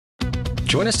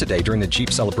Join us today during the Jeep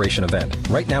Celebration event.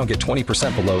 Right now, get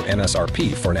 20% below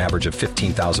MSRP for an average of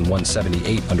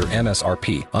 $15,178 under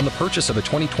MSRP on the purchase of a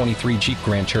 2023 Jeep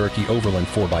Grand Cherokee Overland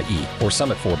 4xE or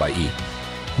Summit 4xE.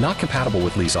 Not compatible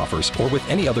with lease offers or with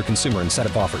any other consumer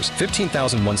incentive offers.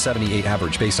 $15,178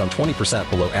 average based on 20%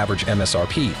 below average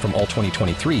MSRP from all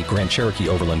 2023 Grand Cherokee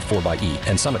Overland 4xE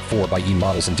and Summit 4xE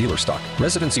models in dealer stock.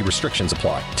 Residency restrictions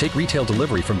apply. Take retail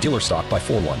delivery from dealer stock by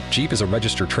 4/1. Jeep is a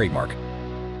registered trademark.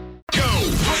 Go,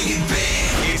 bring it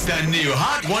big. It's the new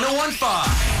Hot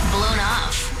 101.5. Blown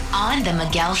Off on The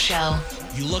Miguel Show.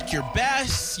 You look your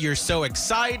best. You're so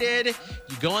excited.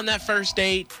 You go on that first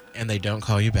date, and they don't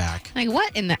call you back. Like,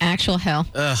 what in the actual hell?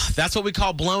 That's what we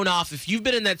call blown off. If you've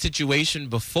been in that situation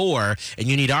before and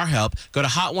you need our help, go to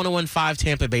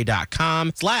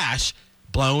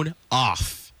hot1015tampabay.com/blown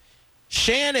off.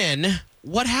 Shannon,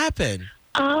 what happened?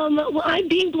 Well, I'm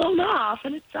being blown off,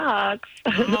 and it sucks.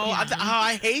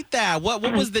 I hate that. What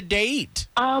was the date?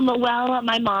 Well,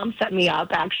 my mom set me up,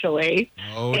 actually.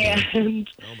 Oh, and,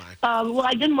 well,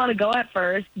 I didn't want to go at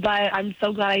first, but I'm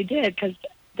so glad I did, because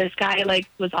this guy,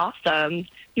 was awesome.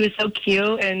 He was so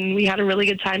cute, and we had a really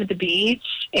good time at the beach,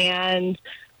 and,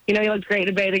 he looked great in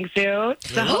a bathing suit.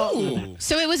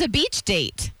 So it was a beach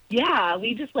date. Yeah,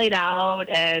 we just laid out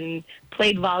and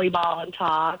played volleyball and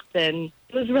talked, and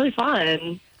it was really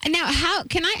fun. Now,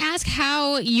 can I ask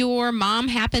how your mom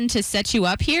happened to set you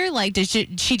up here? Like, did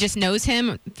she just knows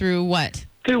him through what?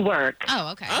 Through work. Oh,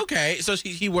 okay. Okay, so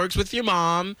he works with your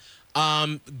mom.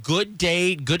 Good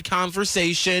date, good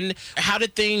conversation. How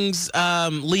did things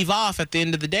leave off at the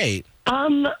end of the date?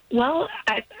 Well,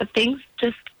 things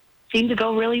just seemed to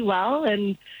go really well,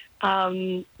 and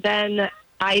then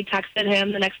I texted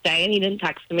him the next day, and he didn't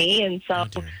text me, and so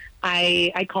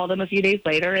I called him a few days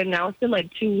later, and now it's been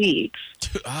 2 weeks.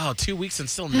 2 weeks and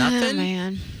still nothing? Oh,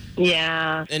 man.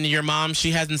 Yeah. And your mom,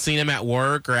 she hasn't seen him at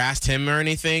work or asked him or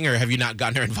anything, or have you not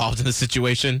gotten her involved in the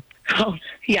situation? Oh,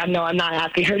 yeah, no, I'm not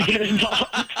asking her to get involved.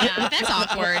 Yeah, that's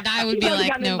awkward. I would be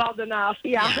like, no. involved enough,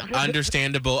 yeah.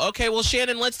 Understandable. Okay, well,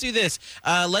 Shannon, let's do this.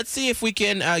 Let's see if we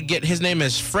can get, his name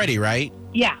is Freddie, right?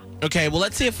 Yeah. Okay, well,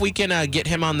 let's see if we can get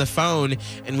him on the phone,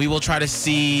 and we will try to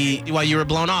see while you were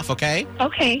blown off, okay?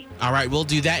 Okay. All right, we'll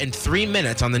do that in 3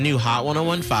 minutes on the new Hot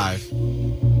 101.5.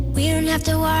 We don't have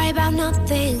to worry about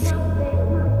nothing.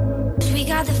 'Cause we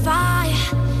got the fire,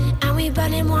 and we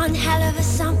burning one hell of a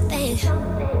something.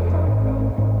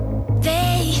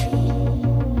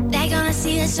 They're gonna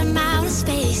see us from outer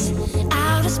space,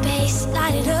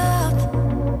 light it up.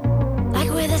 Like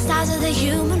we're the stars of the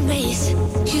human race.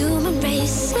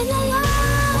 When the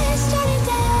lights turning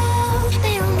down,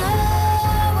 they don't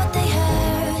know what they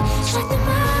heard. Strike the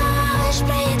march,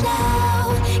 play it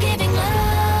loud, giving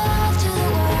love to the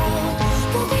world.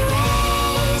 We'll be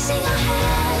raising our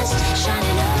hands,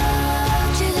 shining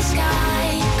up to the sky.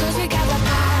 'Cause we got the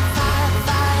fire.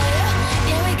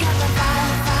 Yeah, we got the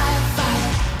fire.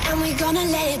 And we're gonna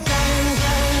let it burn.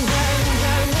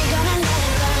 We're gonna let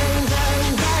it burn. Gonna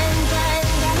let it burn.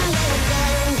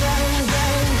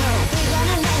 We're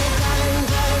gonna let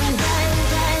it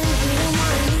burn. We don't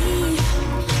wanna leave.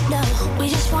 No, we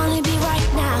just wanna be right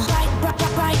now.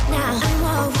 Right now. And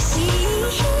what we see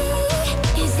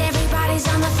is everybody's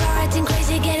on the floor acting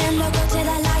crazy, getting local till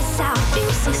the lights out.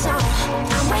 Music's on.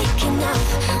 I'm waking up.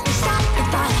 We start the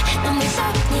fire and we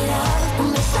soak it up. And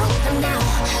we're soaking now.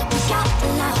 We got the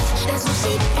love. There's no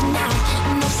sleeping now.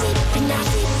 No sleeping now.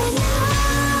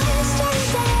 It's turning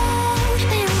down.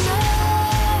 They don't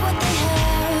know what they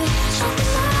heard. Strike the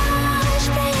march,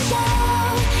 play it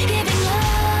loud, giving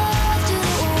love to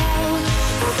the world.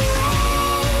 We'll be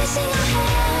raising our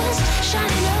hands,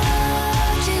 shining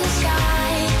up to the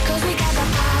sky. 'Cause we got the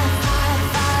fire.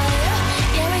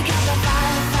 Yeah, we got the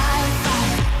fire.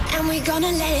 And we're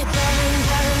gonna let it burn.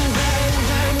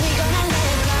 We're gonna let it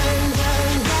burn.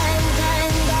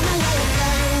 Gonna let it burn.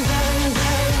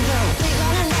 We're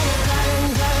gonna let it burn.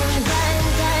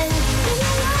 When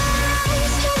the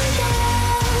lights turn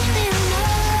down, they don't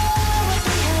know what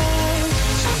they heard.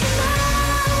 Strike the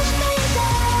march, play it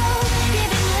loud,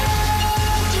 giving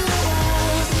love to the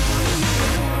world.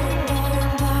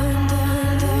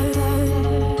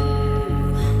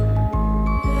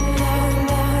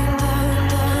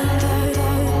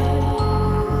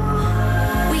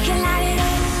 We can light it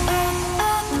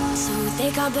up, so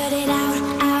they can't put it out.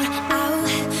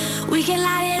 We can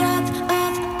light it up,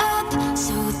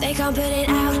 so they can't put it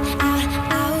out.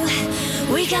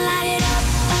 We can light it up,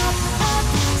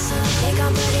 so they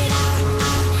can't put it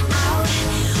out.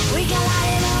 We can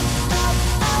light it up,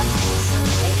 so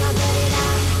they can't put it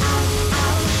out.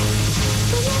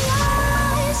 When the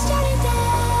lights turning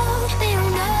down, they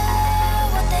don't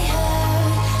know what they heard.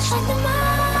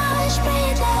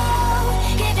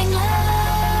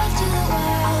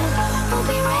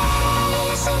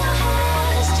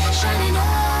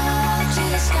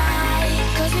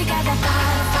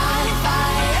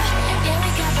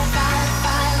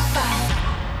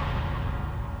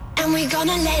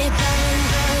 gonna let it burn,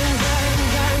 burn, burn,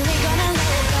 burn. We're gonna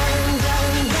let it burn,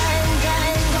 burn, burn,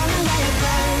 burn. Gonna let it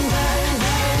burn, burn,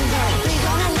 burn, burn. We're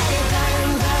gonna let it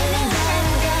burn, burn, burn,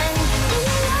 burn. And the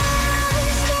love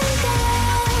is getting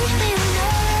down. They don't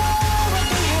know what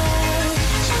they have.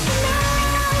 Just enough,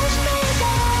 spray it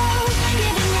down.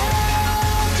 Giving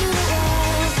love to the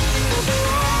world. With the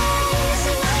rays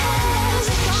in our hands,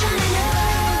 shining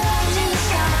up to the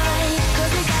sky.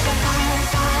 'Cause we got the fire,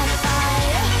 fire,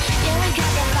 fire. Yeah, we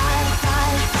got the fire,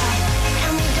 fire, fire.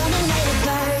 And we're gonna let it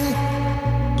burn.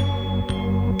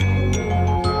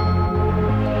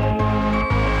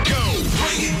 Go,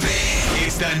 bring it back.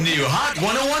 It's the new Hot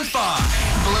 101.5.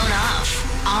 Blown off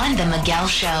on The Miguel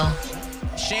Show.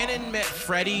 Shannon met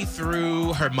Freddie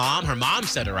through her mom. Her mom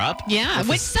set her up. Yeah,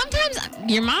 which sometimes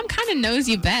your mom kind of knows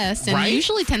you best and Right?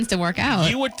 usually tends to work out.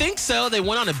 You would think so. They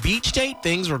went on a beach date.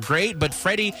 Things were great, but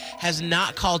Freddie has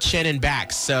not called Shannon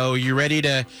back. So you ready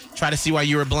to try to see why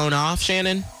you were blown off,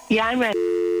 Shannon? Yeah, I'm ready.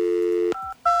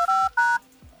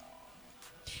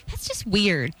 That's just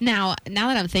weird. Now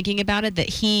that I'm thinking about it, that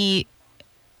he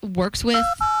works with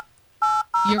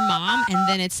your mom and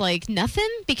then it's like nothing,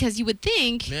 because you would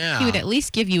think Yeah. he would at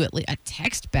least give you a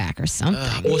text back or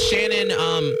something. Well, Shannon,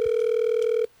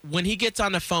 when he gets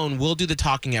on the phone, we'll do the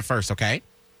talking at first, okay?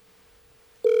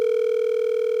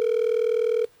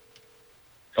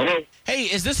 Hello? Hey,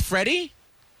 is this Freddie?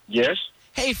 Yes?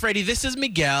 Hey, Freddie, this is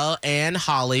Miguel and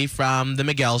Holly from The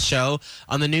Miguel Show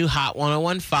on the new Hot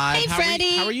 101.5. Hey,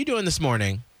 Freddie. How are you doing this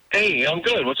morning? Hey, I'm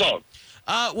good. What's up?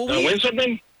 Well, Did I win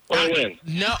something? Or I win?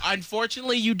 No,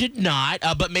 unfortunately, you did not.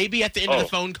 But maybe at the end of the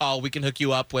phone call, we can hook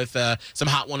you up with some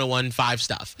Hot 101.5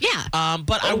 stuff. Yeah.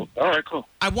 But all right, cool.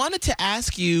 I wanted to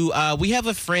ask you, we have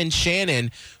a friend,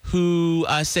 Shannon, who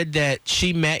said that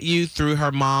she met you through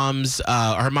her mom's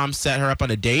set her up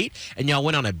on a date, and y'all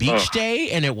went on a beach day,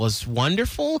 and it was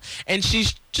wonderful. And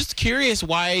she's just curious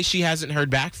why she hasn't heard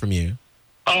back from you.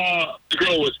 The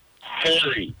girl was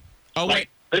hairy. Oh, wait.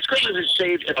 This girl hasn't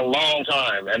shaved in a long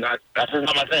time, and that's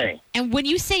not my thing. And when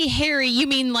you say hairy, you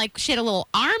mean like she had a little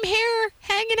arm hair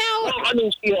hanging out? Well, I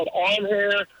mean, she had arm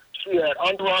hair, she had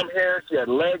underarm hair, she had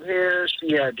leg hair,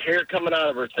 she had hair coming out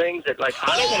of her things that, like,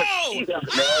 I don't want to see that,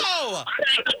 man.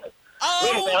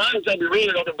 Listen, I didn't say be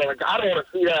reading nothing, but like, I don't want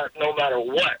to see that no matter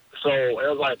what. So it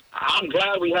was like, I'm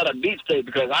glad we had a beach date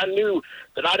because I knew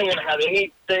that I didn't want to have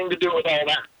anything to do with all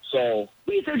that. So.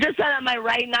 Wait, so just that am I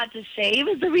right not to shave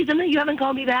is the reason that you haven't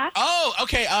called me back? Oh,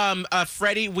 okay.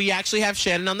 Freddie, we actually have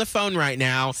Shannon on the phone right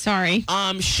now. Sorry.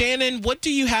 Shannon, what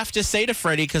do you have to say to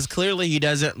Freddie? Because clearly he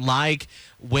doesn't like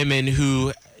women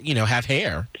who, have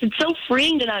hair. It's so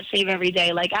freeing to not shave every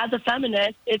day. Like, as a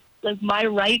feminist, it's like my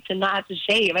right to not have to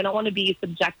shave. I don't want to be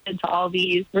subjected to all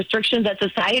these restrictions that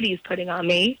society is putting on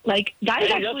me. Like, guys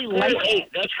actually like it. Hey,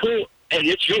 that's cool. And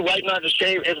it's your right not to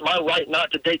shave. It's my right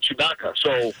not to date Chewbacca.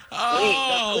 So,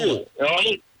 that's cool. You know what I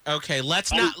mean? Okay,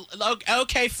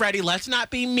 Okay, Freddie, let's not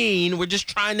be mean. We're just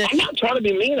trying to. I'm not trying to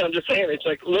be mean. I'm just saying, it's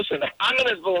like, listen, I'm in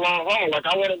this for the long haul. Like,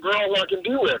 I want a girl who I can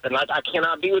be with, and I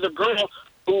cannot be with a girl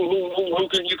who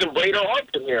you can braid her up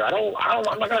in here. I'm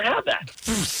not going to have that.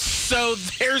 So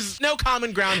there's no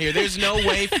common ground here. There's no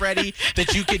way, Freddie,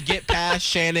 that you could get past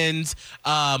Shannon's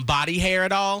body hair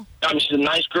at all? I mean, she's a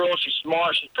nice girl. She's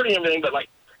smart. She's pretty and everything, but like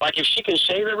if she can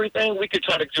shave everything, we could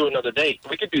try to do another date.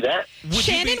 We could do that.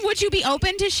 Shannon, would you be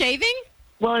open to shaving?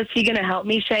 Well, is he going to help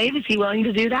me shave? Is he willing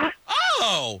to do that?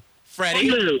 Oh,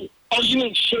 Freddie. Oh, you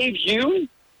mean shave you?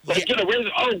 Like, get a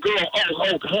razor? Oh, girl.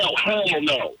 Oh, hell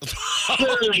no. Hell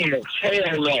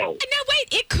no. No, wait.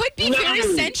 It could be very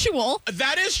sensual.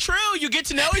 That is true. You get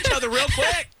to know each other real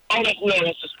quick. Oh,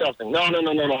 that's disgusting. No.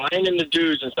 I ain't into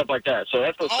dudes and stuff like that. So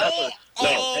no,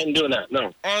 I ain't doing that.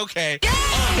 No. Okay.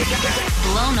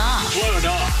 Blown off.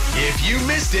 If you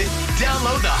missed it,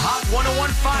 download the Hot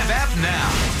 101.5 app now.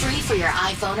 Free for your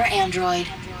iPhone or Android.